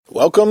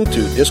Welcome to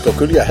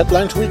Dyscalculia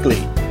Headlines Weekly,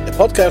 a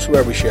podcast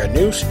where we share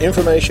news,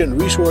 information,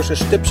 resources,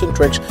 tips and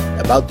tricks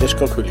about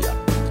dyscalculia.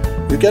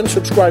 You can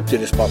subscribe to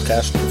this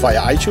podcast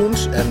via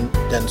iTunes and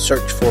then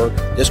search for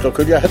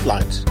Dyscalculia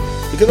Headlines.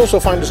 You can also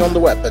find us on the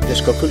web at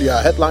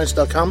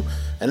dyscalculiaheadlines.com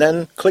and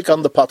then click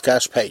on the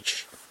podcast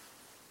page.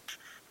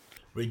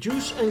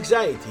 Reduce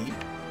anxiety.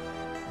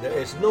 There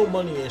is no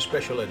money in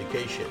special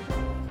education.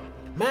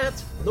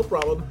 Math, no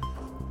problem.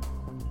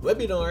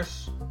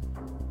 Webinars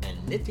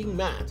and knitting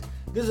math.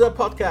 This is our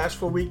podcast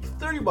for week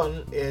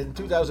 31 in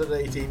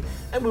 2018,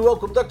 and we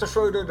welcome Dr.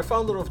 Schroeder, the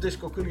founder of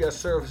Dyscalculia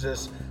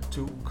Services,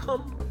 to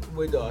come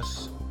with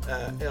us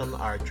on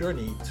our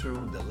journey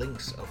through the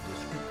links of this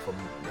week from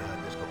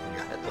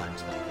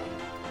dyscalculiaheadlines.com.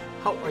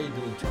 How are you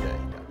doing today,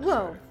 Dr.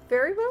 Well, Schroeder?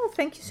 very well.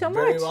 Thank you so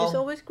Very much. well. It's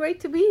always great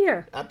to be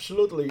here.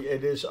 Absolutely.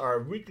 It is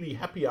our weekly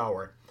happy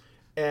hour.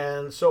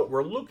 And so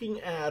we're looking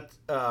at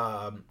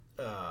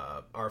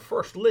our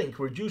first link,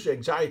 Reduce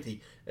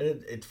Anxiety, and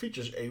it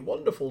features a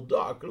wonderful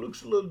dog. It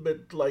looks a little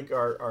bit like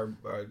our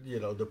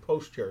the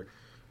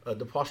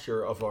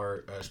posture of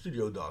our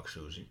studio dog,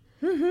 Susie.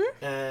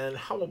 Mm-hmm. And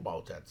how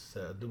about that?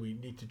 Do we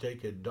need to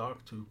take a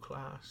dog to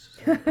class?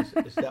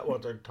 Is that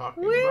what they're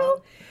talking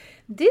about?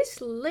 This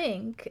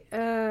link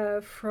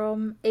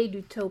from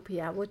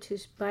Edutopia, which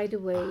is, by the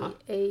way,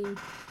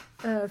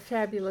 a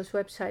fabulous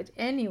website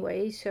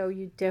anyway, so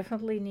you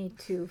definitely need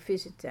to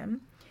visit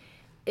them.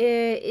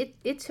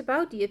 It's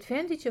about the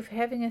advantage of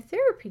having a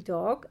therapy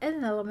dog at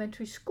an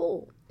elementary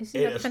school.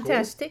 Isn't that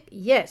fantastic? Cool?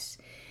 Yes.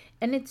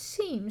 And it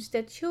seems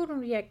that children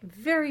react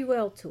very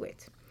well to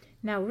it.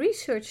 Now,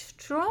 research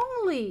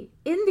strongly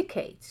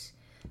indicates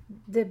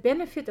the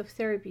benefit of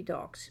therapy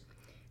dogs.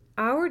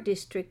 Our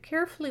district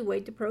carefully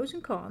weighed the pros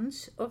and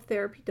cons of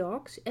therapy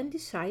dogs and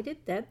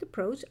decided that the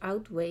pros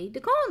outweigh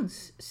the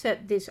cons,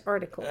 said this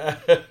article.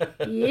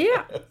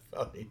 Yeah.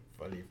 Funny.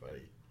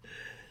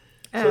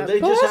 So they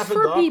just have a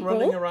dog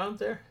running around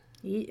there?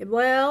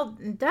 Well,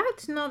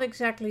 that's not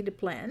exactly the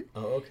plan.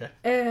 Oh, okay.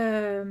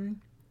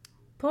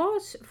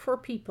 Pause for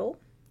People,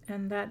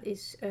 and that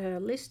is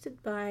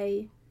listed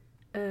by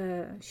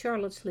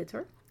Charlotte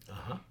Slitter,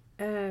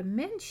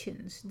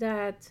 mentions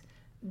that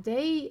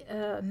they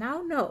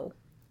now know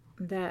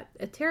that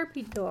a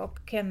therapy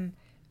dog can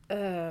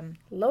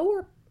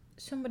lower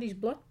somebody's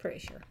blood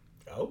pressure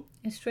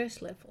and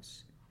stress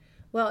levels.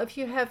 Well, if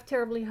you have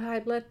terribly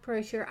high blood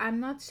pressure, I'm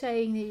not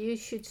saying that you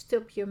should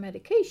stop your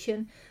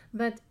medication,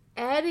 but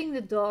adding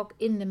the dog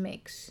in the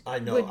mix I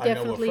know a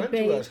friend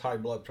who has high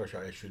blood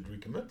pressure. I should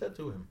recommend that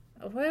to him.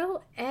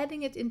 Well,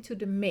 adding it into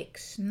the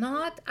mix,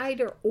 not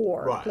either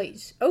or, right.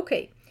 Please.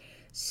 Okay,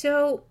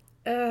 so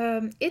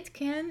it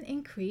can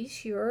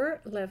increase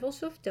your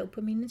levels of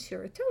dopamine and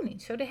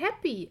serotonin, so the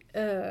happy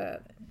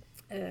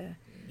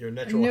your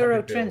natural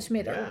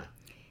neurotransmitter. Happy pill. Yeah.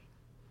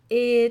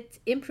 It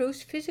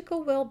improves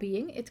physical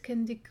well-being. It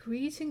can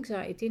decrease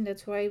anxiety, and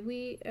that's why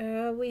we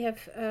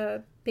have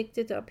picked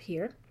it up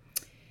here.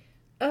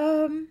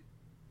 A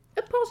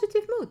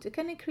positive mood. It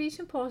can increase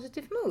a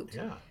positive mood.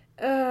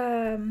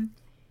 Yeah.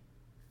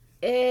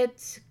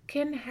 It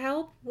can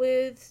help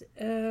with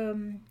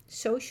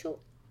social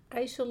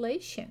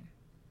isolation,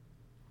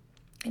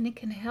 and it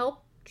can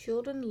help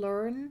children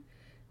learn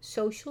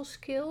social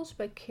skills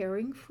by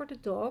caring for the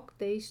dog.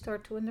 They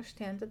start to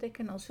understand that they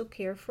can also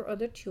care for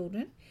other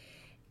children,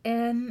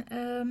 and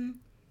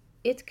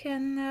it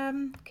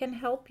can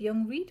help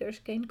young readers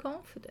gain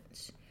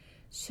confidence.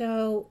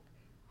 So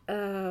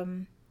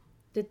the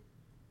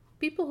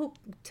people who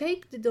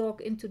take the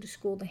dog into the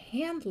school, the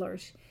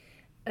handlers,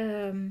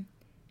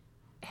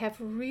 have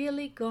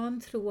really gone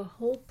through a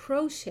whole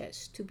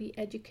process to be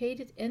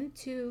educated and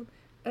to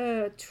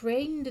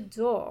train the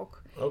dog.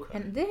 Okay.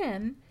 And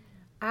then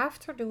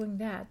after doing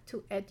that,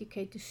 to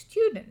educate the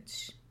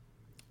students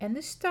and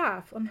the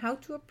staff on how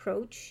to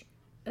approach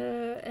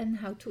and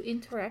how to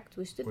interact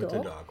with the dog. With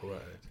the dog,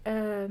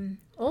 right.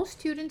 All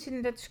students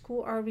in that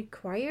school are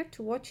required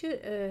to watch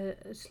a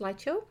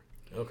slideshow.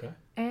 Okay.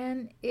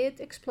 And it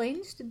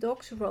explains the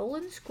dog's role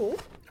in the school.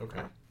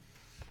 Okay.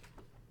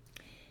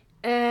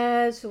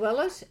 As well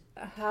as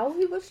how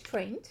he was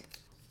trained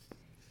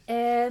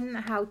and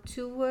how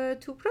to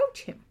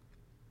approach him.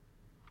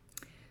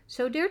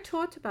 So they're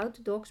taught about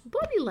the dog's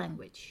body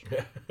language.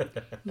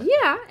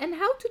 Yeah, and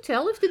how to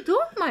tell if the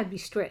dog might be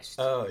stressed.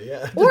 Oh,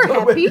 yeah. Or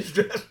happy.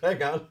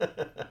 Hang on.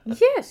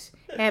 Yes,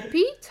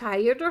 happy,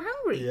 tired, or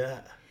hungry.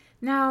 Yeah.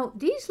 Now,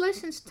 these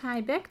lessons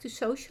tie back to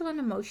social and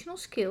emotional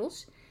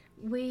skills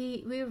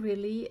we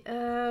really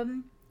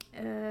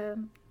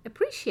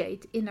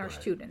appreciate in our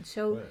students.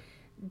 So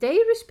they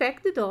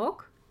respect the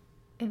dog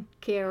and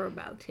care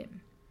about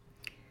him.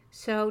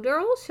 So there are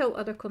also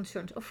other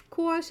concerns. Of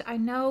course, I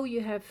know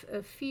you have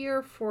a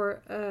fear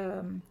for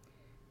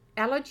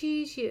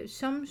allergies.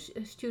 Some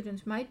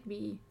students might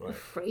be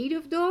afraid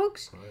of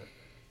dogs.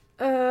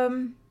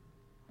 Right.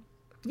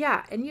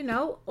 Yeah, and you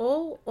know,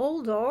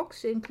 all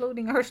dogs,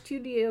 including our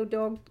studio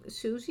dog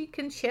Susie,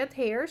 can shed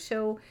hair.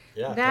 So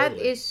that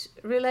totally is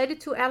related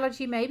to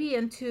allergy maybe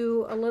and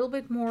to a little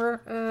bit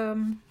more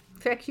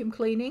vacuum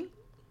cleaning.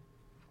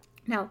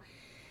 Now,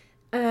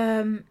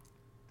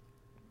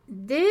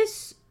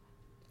 this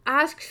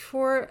asks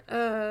for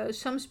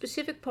some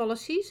specific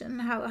policies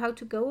and how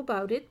to go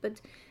about it,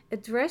 but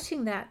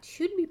addressing that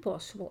should be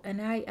possible.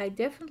 And I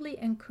definitely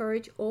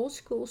encourage all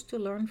schools to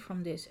learn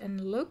from this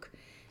and look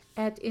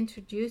at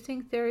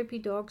introducing therapy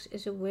dogs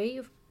as a way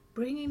of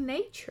bringing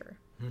nature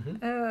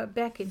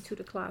back into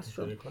the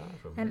classroom.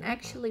 And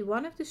actually,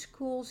 one of the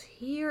schools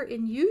here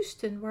in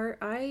Houston, where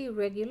I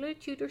regularly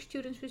tutor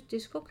students with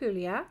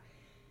dyscalculia,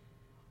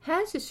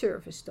 has a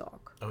service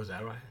dog. Oh, is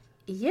that right?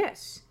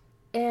 Yes.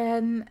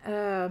 And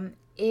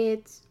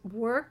it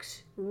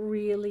works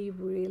really,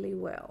 really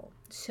well.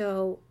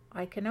 So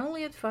I can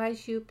only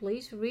advise you,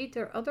 please read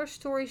their other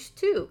stories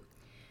too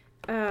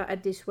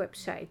at this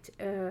website.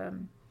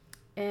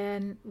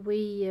 And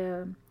we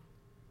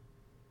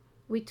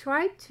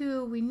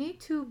need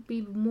to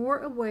be more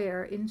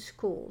aware in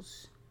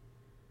schools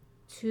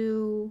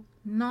to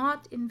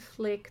not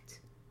inflict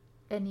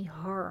any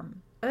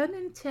harm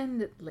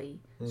unintendedly.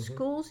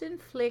 Schools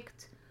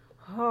inflict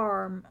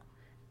harm,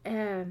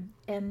 and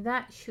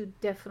that should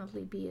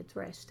definitely be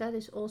addressed. That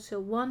is also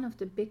one of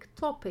the big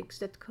topics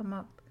that come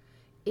up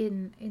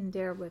in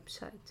their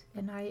website,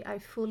 and I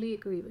fully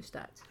agree with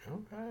that.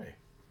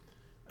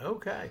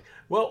 Okay.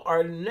 Well,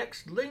 our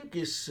next link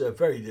is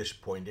very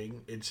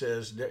disappointing. It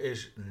says there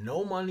is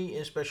no money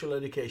in special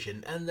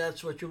education, and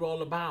that's what you're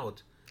all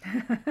about.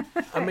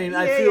 I mean,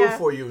 I feel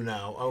for you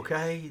now,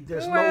 okay?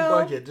 There's no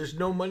budget. There's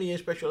no money in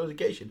special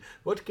education.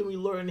 What can we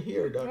learn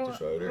here, Dr.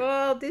 Schroeder?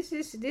 Well, this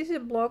is a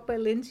blog by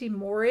Lindsay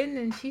Morin,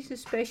 and she's a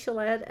special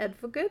ed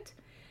advocate.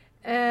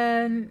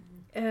 And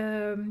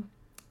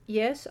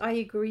yes, I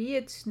agree.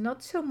 It's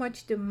not so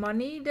much the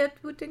money that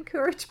would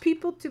encourage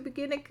people to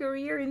begin a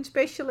career in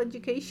special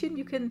education.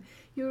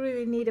 You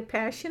really need a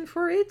passion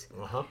for it.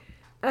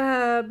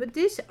 But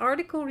this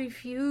article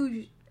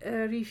reviews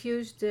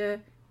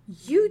the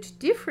huge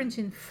difference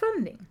in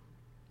funding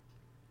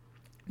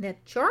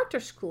that charter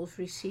schools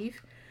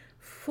receive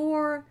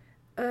for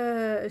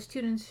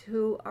students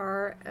who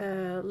are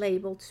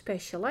labeled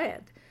special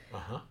ed,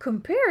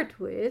 compared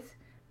with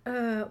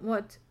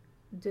what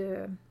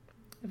the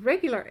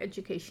regular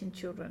education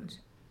children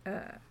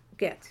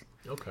get.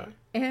 Okay.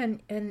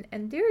 And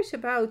there's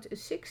about a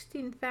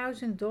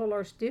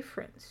 $16,000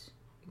 difference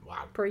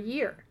per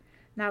year.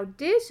 Now,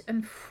 this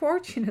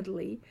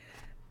unfortunately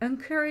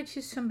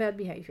encourages some bad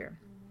behavior,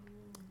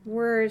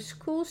 where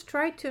schools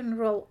try to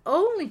enroll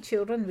only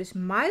children with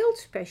mild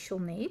special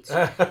needs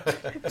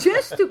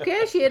just to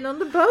cash in on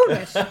the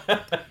bonus,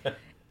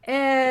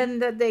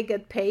 and that they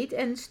get paid,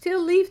 and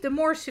still leave the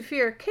more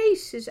severe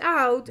cases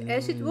out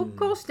as it will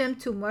cost them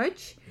too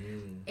much.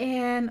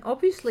 And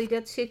obviously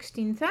that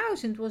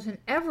 16,000 was an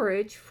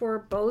average for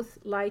both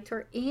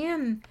lighter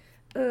and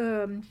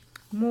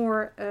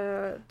more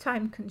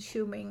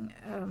time-consuming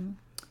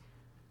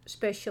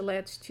special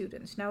ed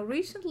students. Now,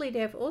 recently they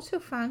have also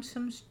found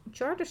some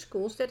charter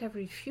schools that have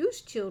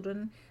refused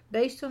children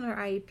based on their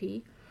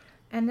IEP,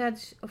 and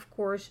that's of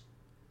course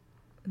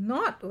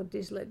not what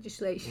this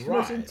legislation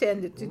was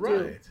intended to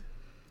do.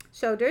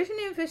 So there's an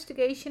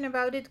investigation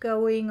about it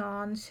going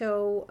on.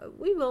 So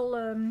we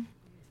will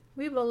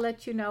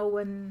let you know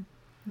when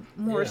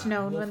more is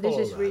known, when this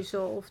is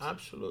resolved.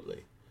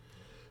 Absolutely.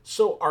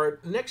 So our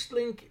next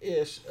link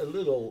is a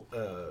little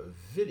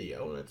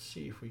video. Let's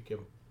see if we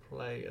can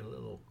play a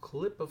little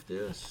clip of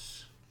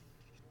this.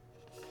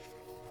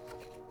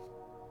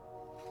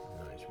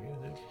 Nice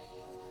music.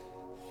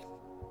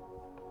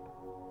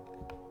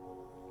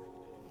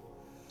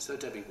 So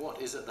Debbie,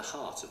 what is at the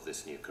heart of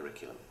this new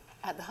curriculum?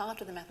 At the heart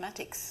of the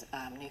mathematics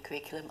new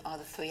curriculum are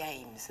the three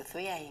aims. The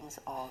three aims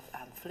of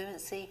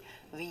fluency,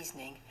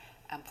 reasoning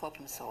and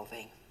problem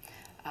solving.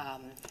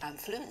 And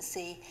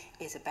fluency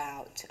is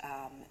about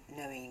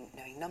knowing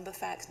number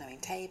facts, knowing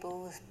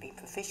tables, being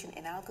proficient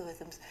in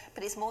algorithms,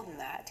 but it's more than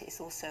that.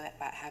 It's also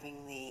about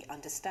having the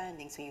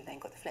understanding, so you've then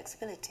got the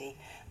flexibility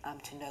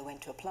to know when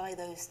to apply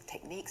those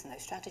techniques and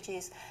those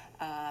strategies,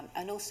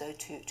 and also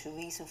to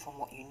reason from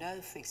what you know.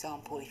 For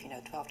example, if you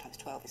know 12 times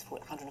 12 is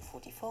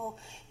 144,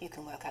 you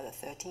can work out that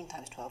 13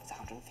 times 12 is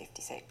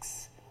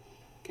 156.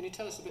 Can you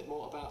tell us a bit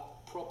more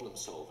about problem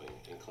solving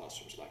in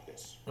classrooms like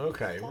this?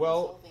 Okay,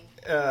 well,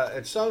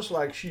 it sounds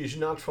like she's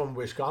not from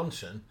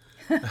Wisconsin.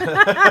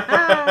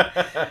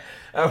 I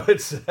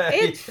would say.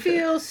 It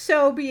feels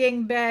so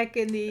being back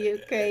in the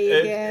UK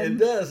again. It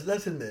does,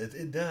 doesn't it?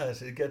 It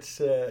does. It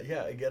gets,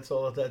 it gets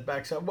all of that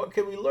back. So what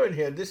can we learn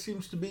here? This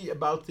seems to be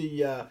about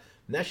the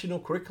national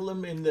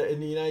curriculum in the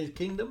United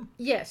Kingdom.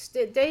 Yes,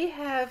 they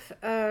have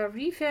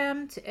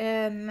revamped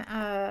and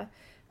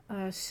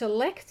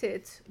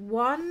selected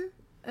one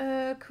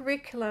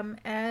curriculum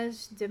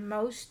as the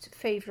most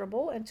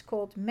favorable, and it's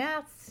called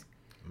Maths.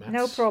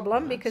 No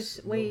problem, because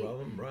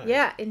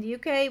in the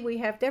UK we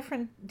have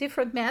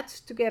different maths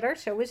together,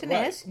 so it's an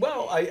S.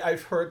 Well,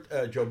 I've heard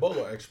Joe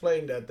Bolo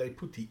explain that they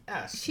put the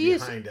S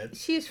behind it.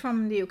 She is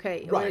from the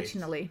UK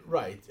originally.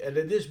 Right, and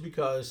it is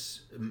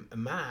because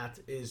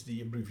math is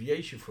the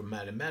abbreviation for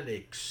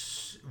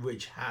mathematics,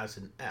 which has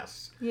an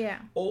S. Yeah.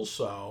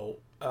 Also,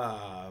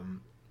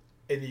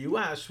 in the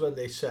US, when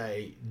they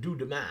say do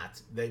the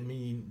math, they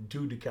mean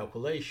do the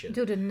calculation.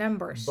 Do the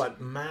numbers. But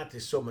math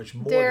is so much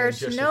more There's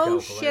than just a no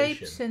calculation.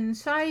 shapes and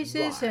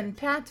sizes and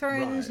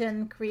patterns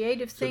and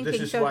creative So thinking.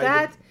 this is So why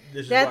that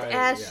this is that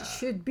why- S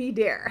should be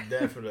there.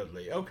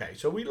 Definitely. Okay,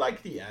 so we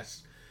like the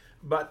S.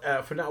 But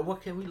for now,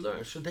 what can we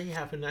learn? So they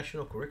have a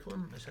national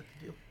curriculum, is that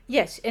the deal?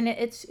 Yes, and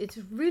it's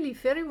really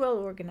very well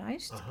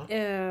organized,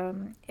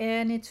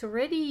 and it's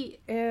already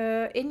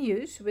in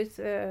use with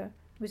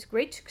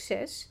great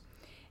success.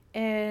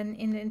 And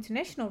in the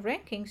international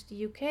rankings, the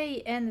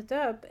UK ended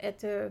up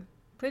at a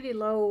pretty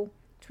low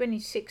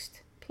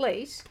 26th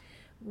place,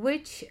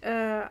 which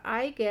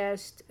I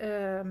guessed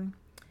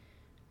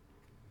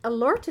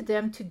alerted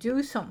them to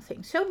do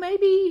something. So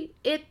maybe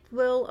it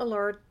will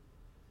alert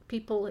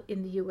people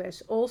in the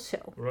US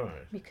also.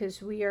 Right. Because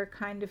we are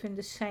kind of in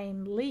the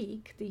same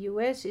league. The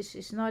US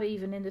is not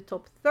even in the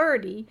top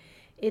 30.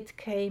 It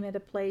came at a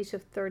place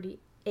of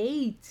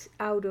 38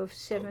 out of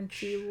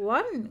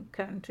 71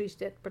 countries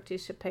that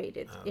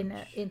participated in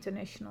an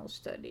international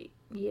study.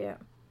 Yeah.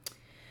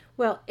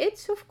 Well,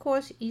 it's of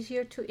course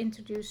easier to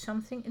introduce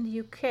something in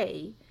the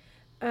UK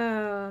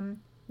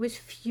with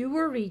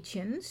fewer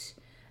regions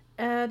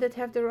that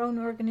have their own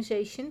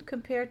organization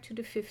compared to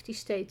the 50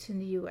 states in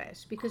the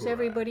US, because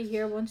everybody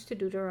here wants to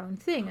do their own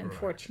thing,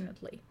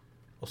 unfortunately.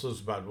 Also,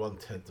 it's about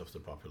 1/10 of the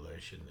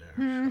population there.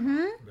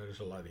 So that is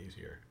a lot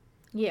easier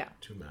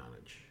to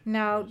manage.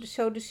 Now,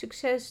 so the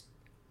success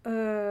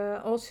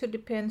also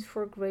depends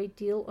for a great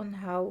deal on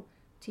how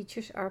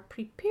teachers are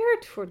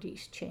prepared for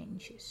these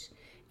changes.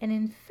 And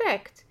in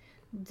fact,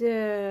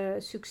 the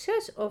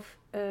success of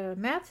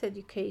math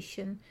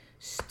education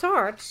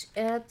starts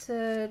at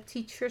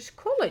teachers'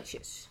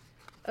 colleges.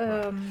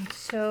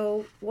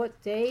 So what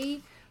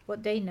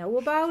they know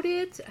about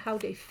it, how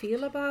they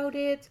feel about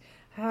it,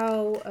 how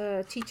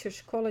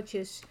teachers'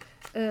 colleges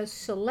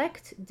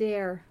select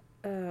their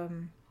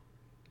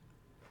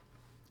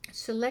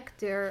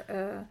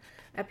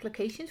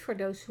applications for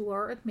those who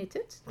are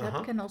admitted.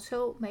 That can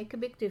also make a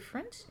big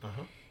difference.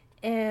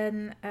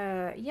 And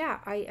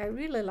I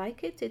really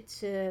like it. It's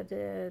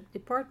the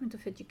Department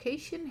of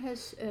Education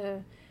has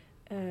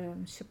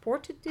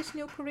supported this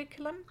new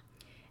curriculum.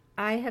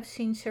 I have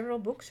seen several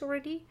books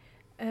already,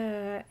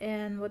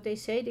 and what they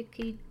say, the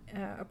key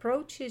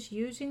approach is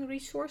using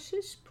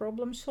resources,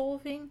 problem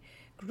solving,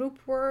 group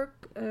work,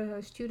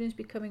 students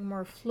becoming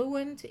more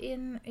fluent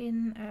in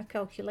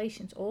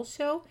calculations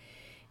also.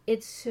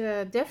 It's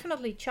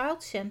definitely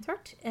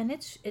child-centered, and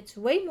it's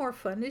way more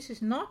fun. This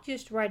is not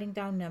just writing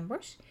down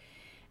numbers.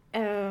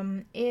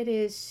 It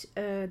is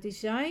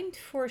designed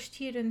for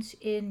students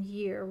in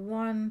year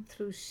 1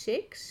 through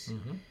 6.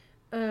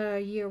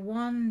 Year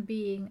 1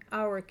 being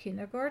our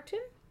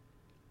kindergarten.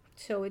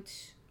 So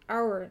it's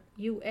our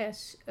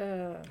US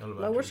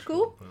lower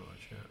school.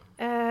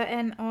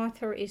 And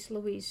author is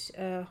Louise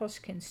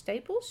Hoskins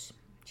Staples.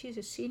 She's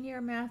a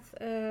senior math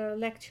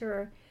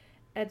lecturer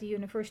at the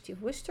University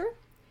of Worcester.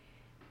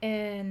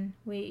 And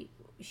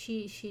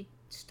she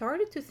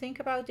started to think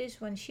about this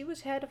when she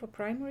was head of a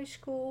primary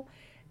school.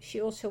 She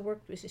also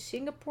worked with a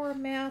Singapore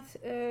math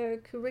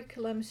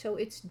curriculum, so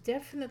it's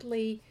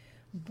definitely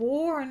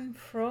born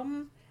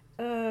from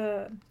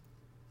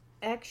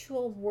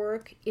actual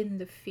work in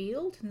the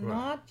field,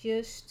 not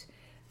just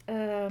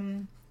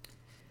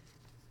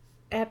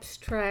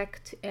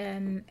abstract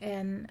and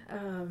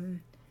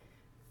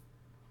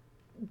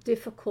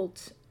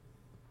difficult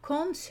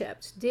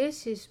concepts.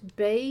 This is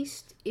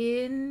based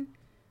in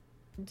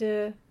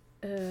the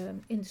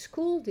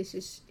school. This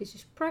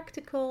is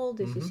practical.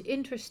 This is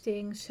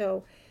interesting.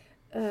 So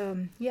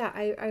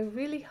I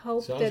really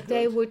hope that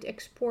they would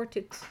export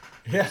it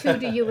to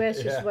the US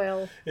as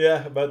well.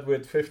 Yeah, but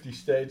with 50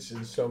 states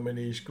and so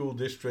many school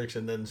districts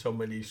and then so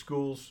many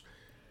schools.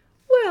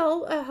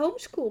 Well,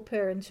 homeschool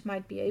parents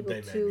might be able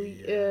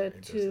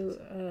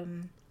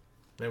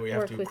then we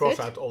have to cross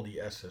out all the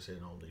S's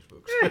in all these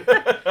books.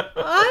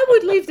 I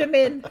would leave them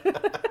in.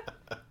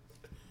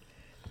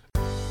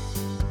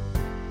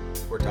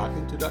 We're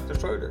talking to Dr.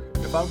 Schroeder,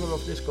 the founder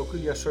of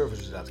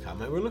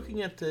dyscalculiaservices.com, and we're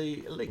looking at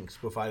the links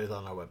provided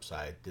on our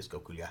website,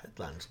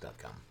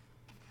 dyscalculiaheadlines.com.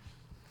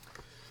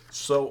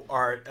 So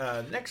our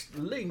next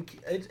link,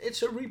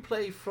 it's a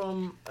replay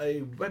from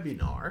a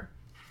webinar,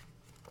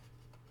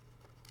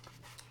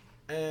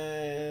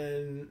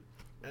 and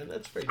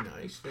that's very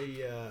nice.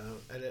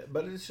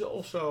 But it's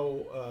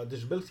also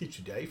Disability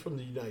Today from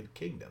the United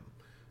Kingdom,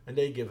 and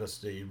they give us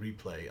the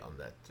replay on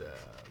that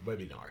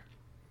webinar.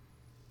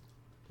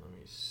 Let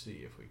me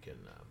see if we can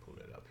pull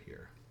it up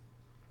here.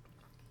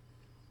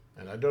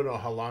 And I don't know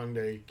how long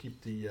they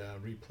keep the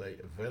replay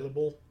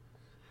available,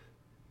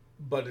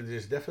 but it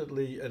is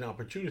definitely an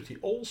opportunity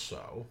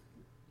also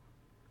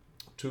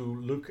to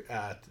look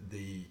at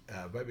the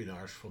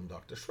webinars from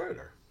Dr.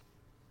 Schroeder.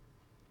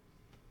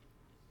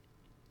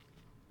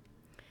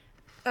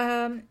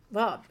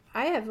 Well,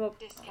 I have a...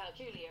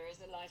 Dyscalculia is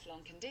a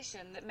lifelong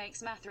condition that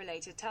makes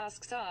math-related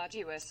tasks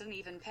arduous and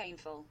even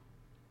painful.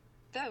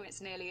 Though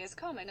it's nearly as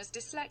common as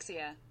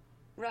dyslexia.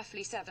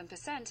 Roughly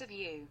 7% of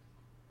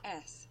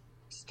U.S.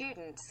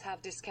 Students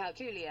have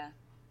dyscalculia.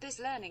 This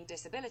learning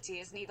disability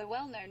is neither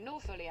well known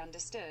nor fully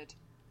understood.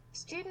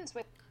 Students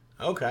with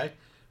Okay.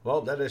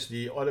 Well, that is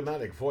the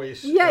automatic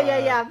voice.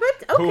 Yeah.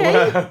 But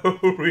okay.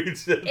 Who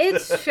reads it?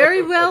 It's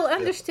very well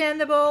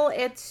understandable.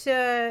 It's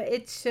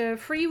a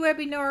free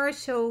webinar,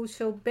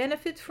 so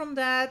benefit from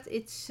that.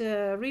 It's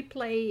a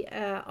replay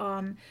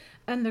on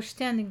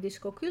understanding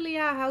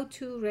dyscalculia, how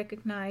to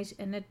recognize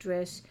and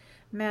address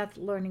math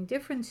learning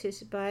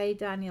differences by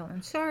Daniel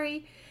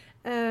Ansari.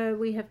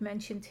 We have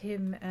mentioned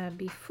him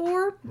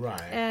before, Right.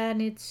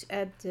 and it's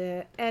at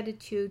the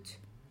Attitude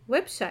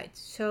website.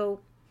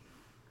 So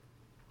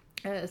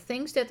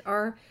things that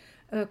are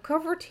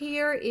covered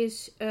here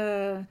is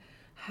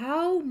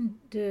how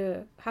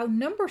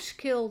number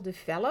skill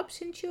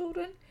develops in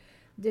children,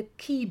 the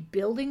key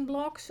building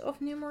blocks of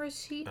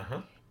numeracy,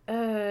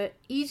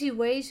 easy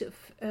ways of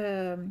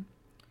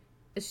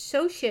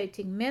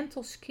associating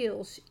mental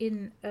skills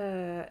in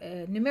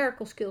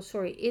numerical skills,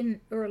 in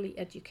early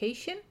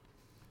education,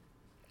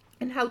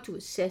 and how to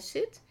assess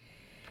it.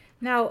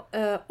 Now,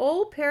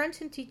 all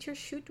parents and teachers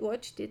should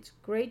watch this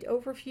great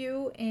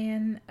overview,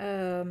 and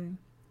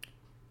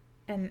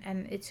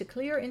it's a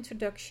clear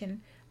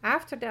introduction.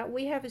 After that,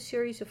 we have a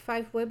series of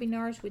 5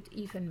 webinars with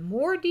even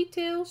more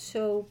details,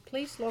 so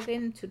please log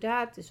in to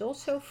that. It's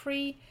also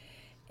free,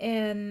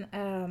 and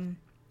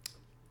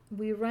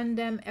we run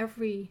them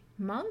every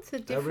month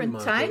at different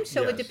times,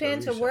 so it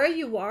depends on where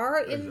you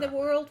are in the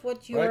world,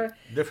 what your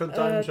different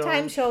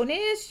time zone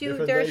is.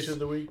 Different days of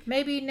the week.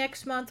 Maybe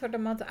next month or the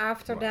month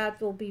after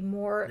that will be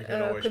more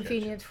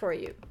convenient for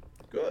you.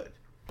 Good.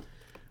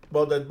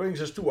 Well, that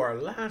brings us to our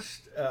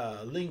last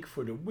link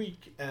for the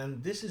week,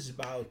 and this is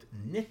about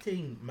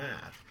knitting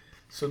math.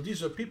 So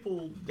these are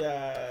people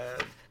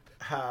that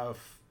have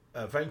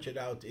ventured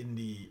out in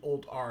the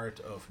old art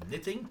of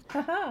knitting,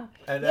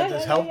 and that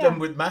has helped them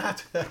with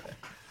math.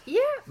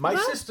 My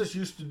sisters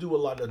used to do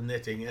a lot of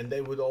knitting, and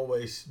they would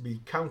always be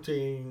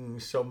counting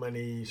so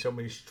many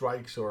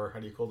strikes, or how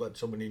do you call that,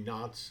 so many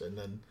knots, and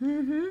then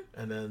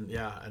and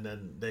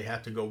then they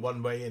had to go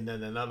one way and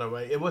then another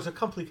way. It was a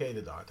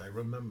complicated art. I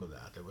remember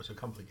that it was a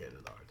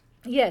complicated art.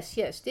 Yes.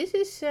 This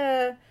is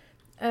a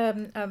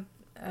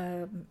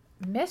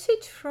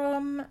message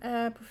from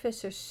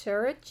Professor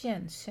Sarah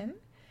Jensen,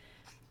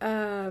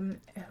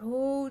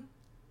 who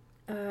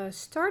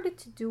started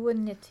to do a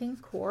knitting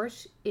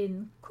course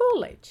in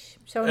college.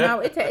 So now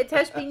it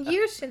has been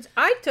years since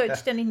I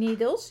touched any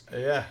needles.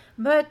 Yeah.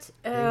 But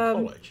in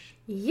college.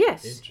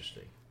 Yes.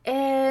 Interesting.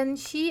 And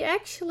she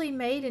actually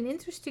made an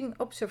interesting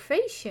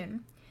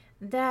observation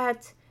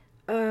that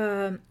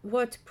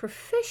what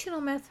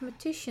professional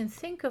mathematicians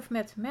think of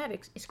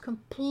mathematics is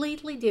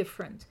completely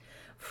different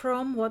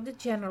from what the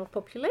general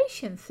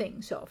population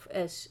thinks of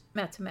as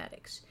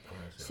mathematics.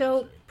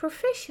 So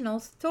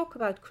professionals talk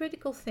about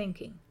critical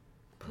thinking,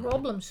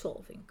 problem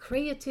solving,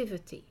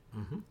 creativity.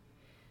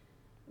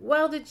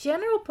 While the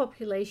general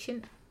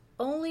population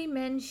only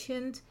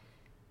mentioned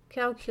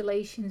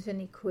calculations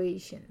and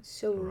equations.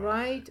 So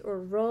right or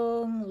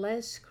wrong,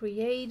 less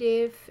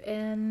creative,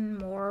 and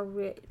more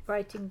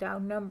writing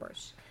down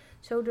numbers.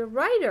 So the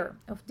writer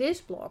of this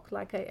blog,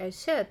 like I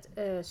said,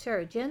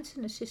 Sarah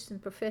Jensen,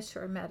 assistant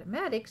professor in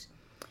mathematics,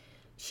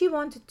 she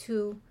wanted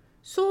to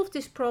solve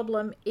this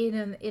problem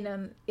in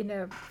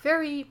a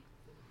very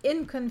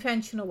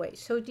unconventional way.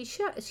 So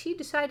she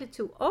decided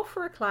to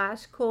offer a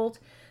class called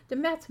The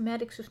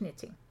Mathematics of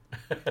Knitting.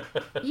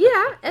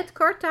 At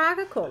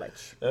Carthagen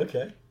College.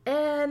 Okay.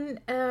 And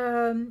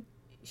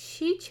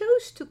she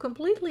chose to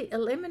completely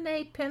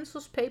eliminate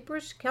pencils,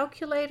 papers,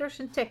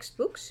 calculators, and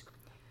textbooks.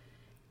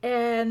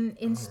 And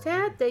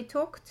instead they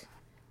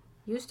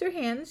used their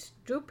hands,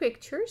 drew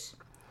pictures,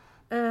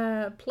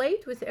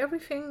 played with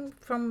everything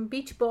from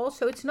beach balls.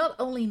 So it's not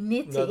only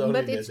knitting,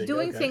 but it's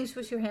doing things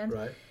with your hand.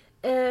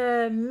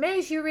 Right.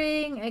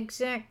 Measuring,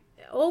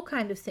 all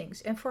kind of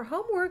things. And for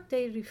homework,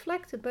 they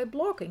reflected by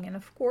blogging. And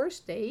of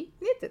course, they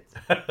knitted.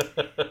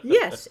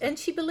 Yes, and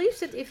she believes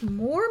that if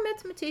more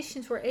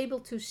mathematicians were able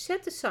to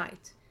set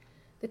aside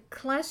the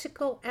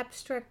classical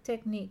abstract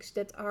techniques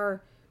that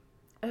are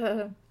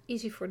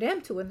easy for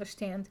them to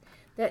understand,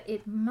 that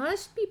it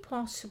must be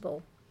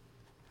possible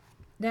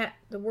that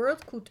the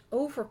world could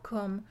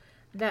overcome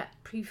that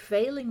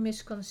prevailing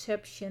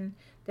misconception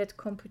that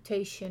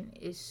computation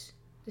is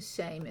the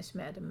same as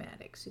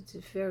mathematics. It's a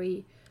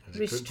very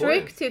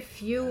restrictive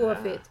view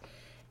of it.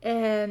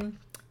 And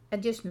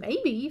just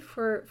maybe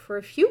for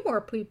a few more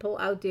people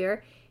out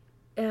there,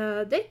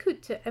 they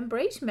could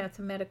embrace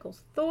mathematical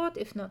thought,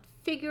 if not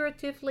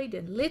figuratively,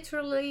 then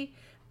literally.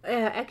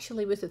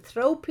 Actually, with a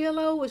throw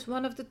pillow was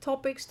one of the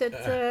topics that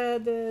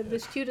the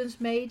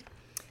students made.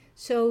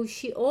 So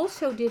she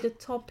also did a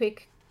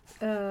topic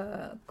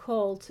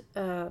called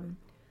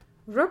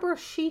rubber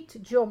sheet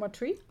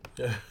geometry.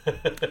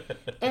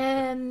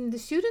 And the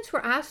students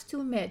were asked to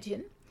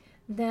imagine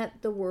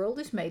that the world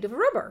is made of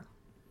rubber.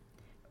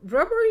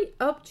 Rubbery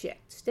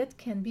objects that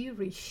can be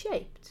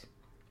reshaped.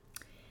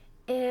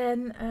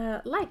 And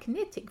like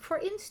knitting, for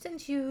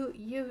instance, you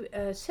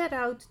set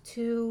out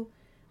to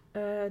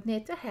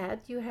knit a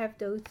hat, you have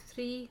those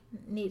 3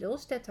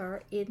 needles that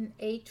are in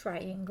a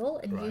triangle,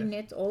 and you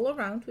knit all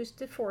around with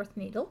the 4th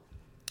needle.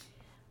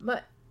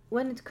 But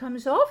when it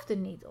comes off the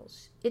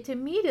needles, it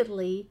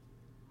immediately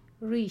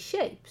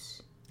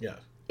reshapes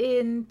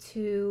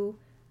into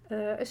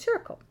a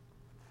circle.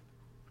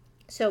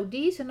 So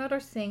these and other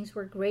things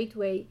were a great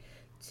way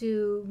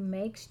to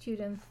make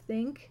students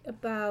think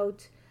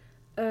about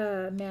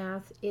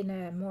math in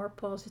a more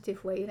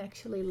positive way and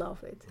actually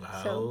love it.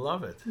 I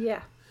love it.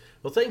 Yeah.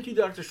 Well, thank you,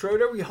 Dr.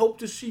 Schroeder. We hope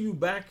to see you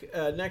back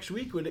next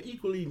week with an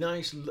equally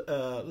nice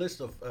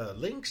list of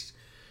links.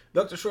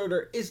 Dr.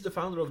 Schroeder is the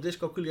founder of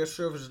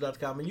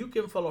dyscalculiaservices.com, and you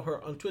can follow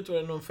her on Twitter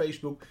and on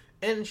Facebook,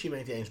 and she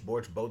maintains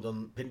boards both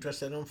on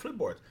Pinterest and on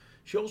Flipboard.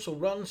 She also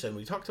runs, and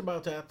we talked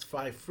about that,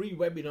 5 free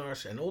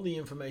webinars, and all the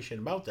information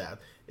about that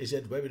is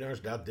at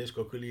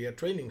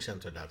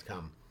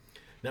webinars.dyscalculiatrainingcenter.com.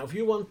 Now, if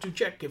you want to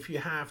check if you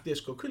have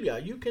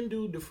dyscalculia, you can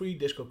do the free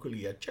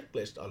dyscalculia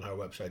checklist on our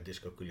website,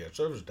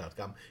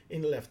 dyscalculiaservices.com,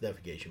 in the left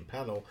navigation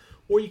panel,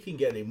 or you can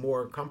get a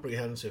more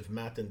comprehensive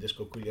math and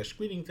dyscalculia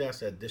screening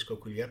test at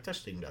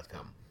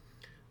dyscalculiatesting.com.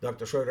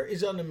 Dr. Schroeder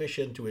is on a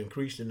mission to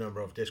increase the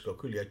number of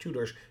dyscalculia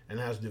tutors and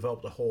has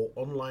developed a whole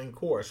online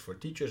course for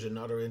teachers and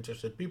other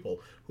interested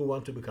people who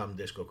want to become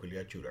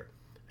dyscalculia tutor.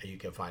 And you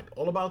can find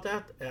all about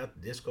that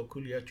at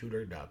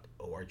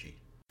dyscalculiatutor.org.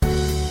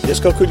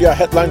 Dyscalculia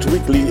Headlines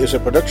Weekly is a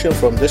production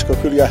from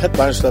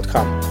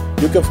dyscalculiaheadlines.com.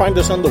 You can find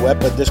us on the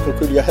web at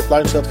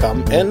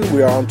dyscalculiaheadlines.com, and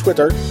we are on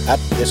Twitter at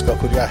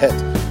dyscalculiahead.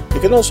 You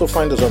can also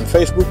find us on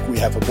Facebook. We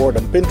have a board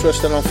on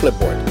Pinterest and on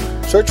Flipboard.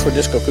 Search for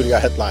Dyscalculia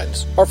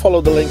Headlines or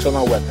follow the links on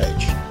our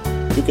webpage.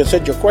 You can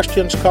send your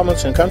questions,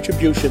 comments and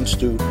contributions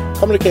to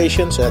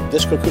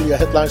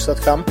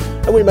communications@dyscalculiaheadlines.com,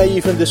 and we may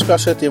even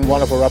discuss it in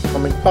one of our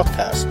upcoming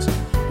podcasts.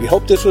 We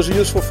hope this was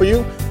useful for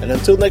you, and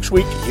until next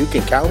week, you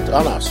can count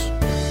on us.